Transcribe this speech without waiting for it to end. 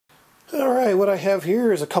Alright, what I have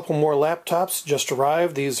here is a couple more laptops just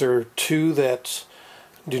arrived. These are two that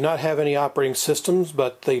do not have any operating systems,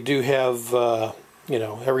 but they do have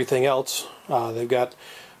everything else. They've got,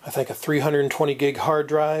 I think, a 320 gig hard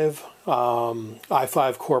drive,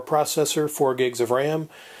 i5 core processor, 4 gigs of RAM.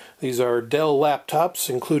 These are Dell laptops,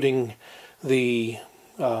 including the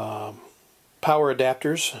power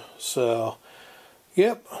adapters. So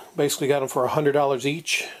yep, basically got them for $100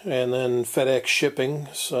 each, and then FedEx shipping,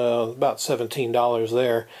 so about $17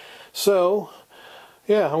 there. So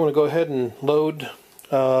yeah, I'm going to go ahead and load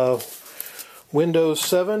Windows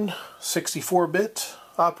 7 64-bit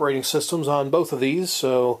operating systems on both of these,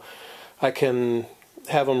 so I can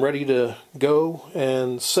have them ready to go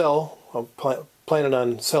and sell. I'm planning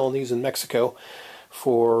on selling these in Mexico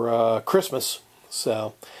for Christmas.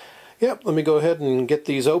 So yep, let me go ahead and get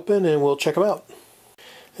these open and we'll check them out.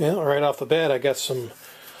 Yeah, right off the bat I got some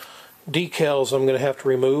decals I'm going to have to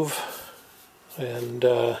remove, and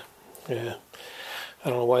yeah, I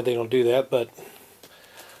don't know why they don't do that, but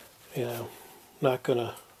not going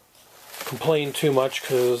to complain too much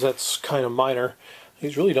because that's kind of minor.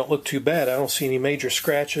 These really don't look too bad. I don't see any major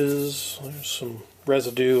scratches. There's some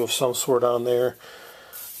residue of some sort on there,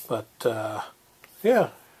 but yeah,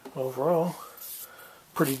 overall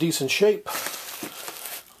pretty decent shape.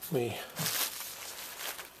 Let me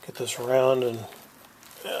get this around and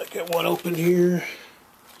get one open here.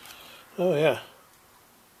 Oh yeah,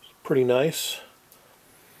 it's pretty nice.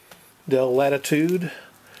 Dell Latitude.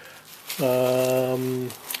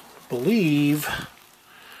 Believe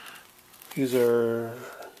these are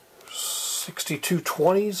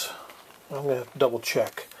 6220s. I'm going to have to double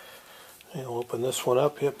check. I'll open this one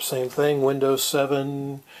up. Yep, same thing. Windows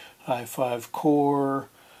 7, i5 core,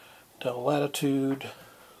 Dell Latitude.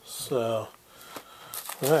 So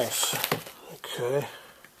nice. Okay.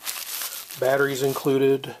 Batteries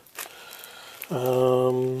included.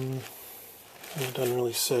 It doesn't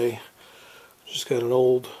really say. Just got an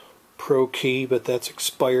old Pro key, but that's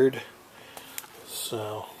expired.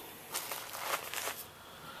 So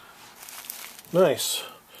nice.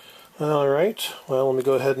 Alright, well, let me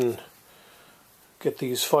go ahead and get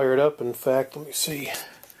these fired up. In fact, let me see.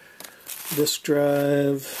 Disk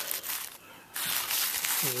drive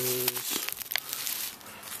is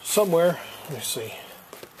somewhere. Let me see.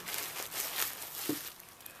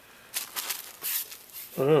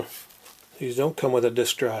 Oh, these don't come with a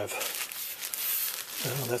disk drive.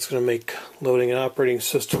 Well, that's going to make loading an operating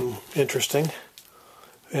system interesting.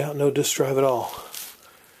 Yeah, no disk drive at all.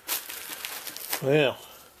 Well,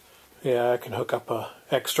 yeah, I can hook up a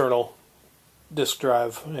external disk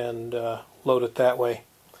drive and load it that way.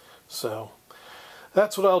 So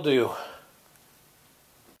that's what I'll do.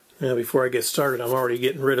 Now, before I get started, I'm already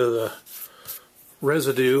getting rid of the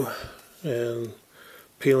residue and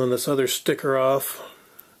peeling this other sticker off.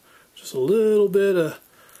 Just a little bit of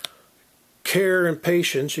care and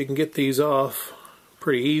patience. You can get these off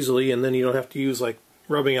pretty easily, and then you don't have to use like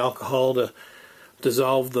rubbing alcohol to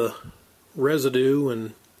dissolve the residue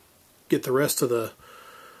and get the rest of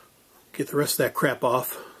that crap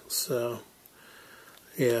off. So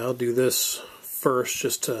yeah, I'll do this first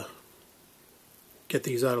just to get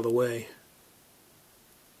these out of the way.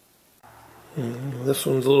 This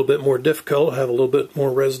one's a little bit more difficult. I have a little bit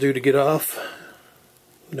more residue to get off.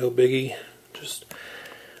 No biggie, just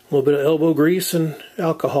a little bit of elbow grease and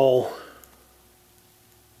alcohol.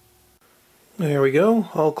 There we go,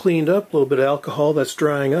 all cleaned up. A little bit of alcohol that's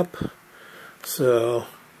drying up. So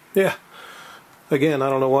yeah, again, I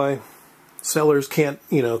don't know why sellers can't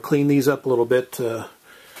clean these up a little bit to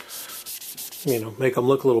make them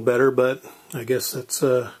look a little better, but I guess that's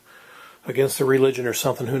against the religion or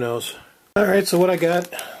something, who knows. Alright, so what I got,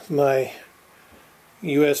 my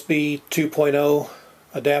USB 2.0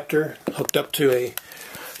 adapter hooked up to a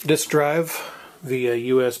disk drive via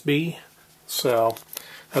USB. So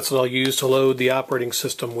that's what I'll use to load the operating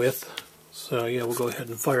system with. So yeah, we'll go ahead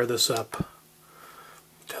and fire this up.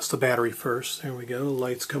 Test the battery first. There we go,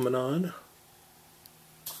 lights coming on.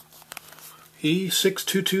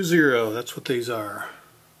 E6220, that's what these are.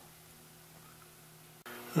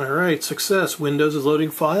 Alright, success. Windows is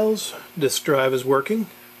loading files. Disk drive is working.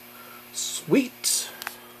 Sweet!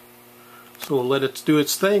 So we'll let it do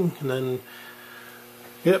its thing, and then,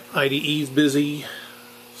 yep, IDE's busy.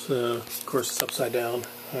 So, of course, it's upside down.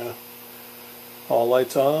 All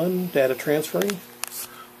lights on, data transferring.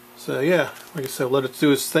 So yeah, like I said, let it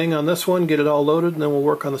do its thing on this one, get it all loaded, and then we'll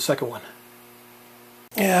work on the second one.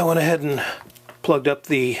 Yeah, I went ahead and plugged up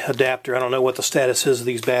the adapter. I don't know what the status is of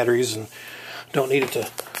these batteries, and don't need it to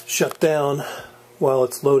shut down while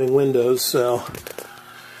it's loading Windows. So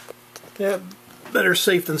yeah, better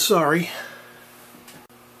safe than sorry.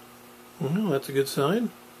 Well, that's a good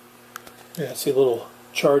sign. Yeah, I see a little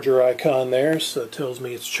charger icon there, so it tells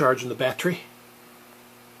me it's charging the battery.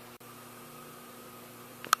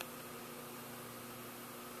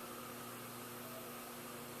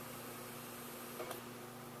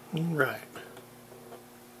 Alright.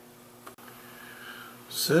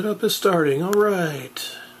 Setup is starting.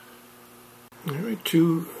 Alright. Alright,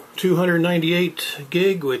 298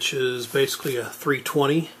 gig, which is basically a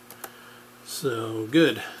 320. So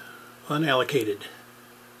good. Unallocated.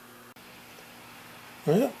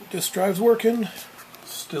 Well, disk drive's working.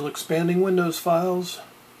 Still expanding Windows files.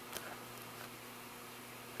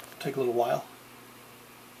 Take a little while.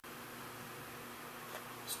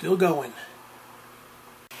 Still going.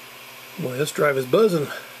 Boy, this drive is buzzing.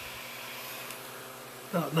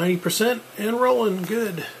 About 90% and rolling.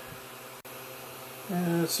 Good.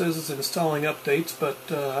 It says it's installing updates, but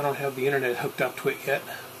I don't have the internet hooked up to it yet.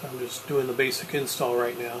 I'm just doing the basic install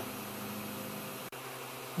right now.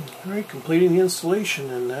 Alright, completing the installation,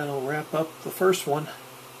 and that'll wrap up the first one.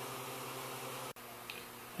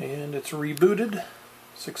 And it's rebooted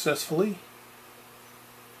successfully.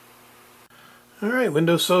 Alright,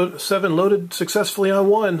 Windows 7 loaded successfully on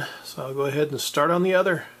one, so I'll go ahead and start on the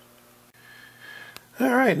other.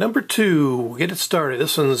 Alright, number 2, we'll get it started.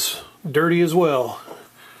 This one's dirty as well.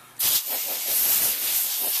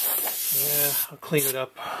 Yeah, I'll clean it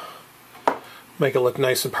up, make it look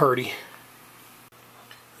nice and purty.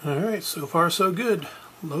 Alright, so far so good.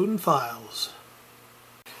 Loading files.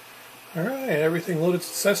 Alright, everything loaded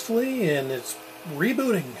successfully and it's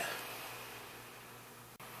rebooting.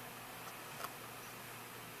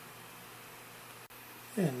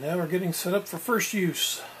 And now we're getting set up for first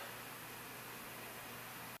use.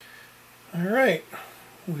 Alright,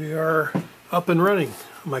 we are up and running.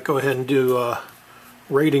 I might go ahead and do a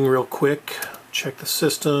rating real quick. Check the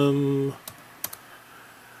system.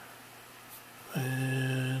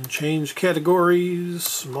 And change categories.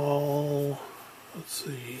 Small. Let's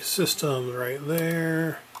see, system right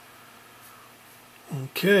there.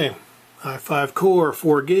 Okay. i5 core,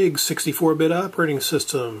 4 gigs, 64-bit operating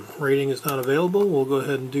system. Rating is not available. We'll go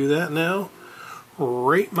ahead and do that now.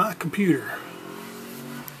 Rate my computer.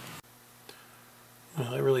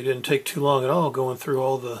 Well, it really didn't take too long at all going through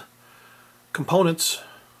all the components.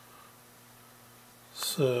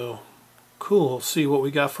 So, cool. We'll see what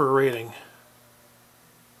we got for a rating.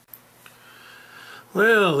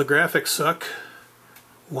 Well, the graphics suck.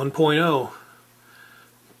 1.0.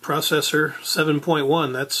 Processor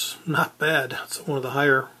 7.1. That's not bad. That's one of the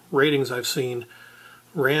higher ratings I've seen.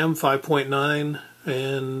 RAM 5.9,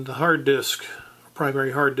 and the hard disk,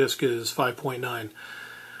 primary hard disk, is 5.9.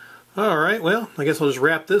 Alright, well, I guess I'll just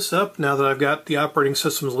wrap this up now that I've got the operating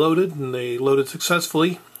systems loaded, and they loaded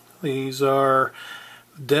successfully. These are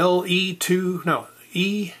Dell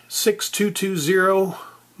E6220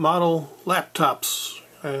 model laptops.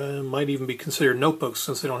 Might even be considered notebooks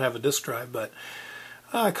since they don't have a disk drive, but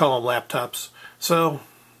I call them laptops. So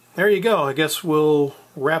there you go. I guess we'll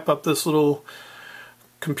wrap up this little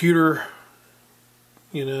computer,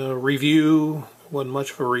 review. Wasn't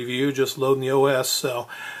much of a review, just loading the OS. So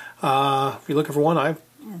if you're looking for one, I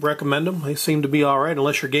recommend them. They seem to be alright.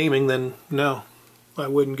 Unless you're gaming, then no, I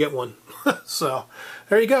wouldn't get one. So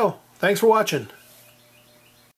there you go. Thanks for watching.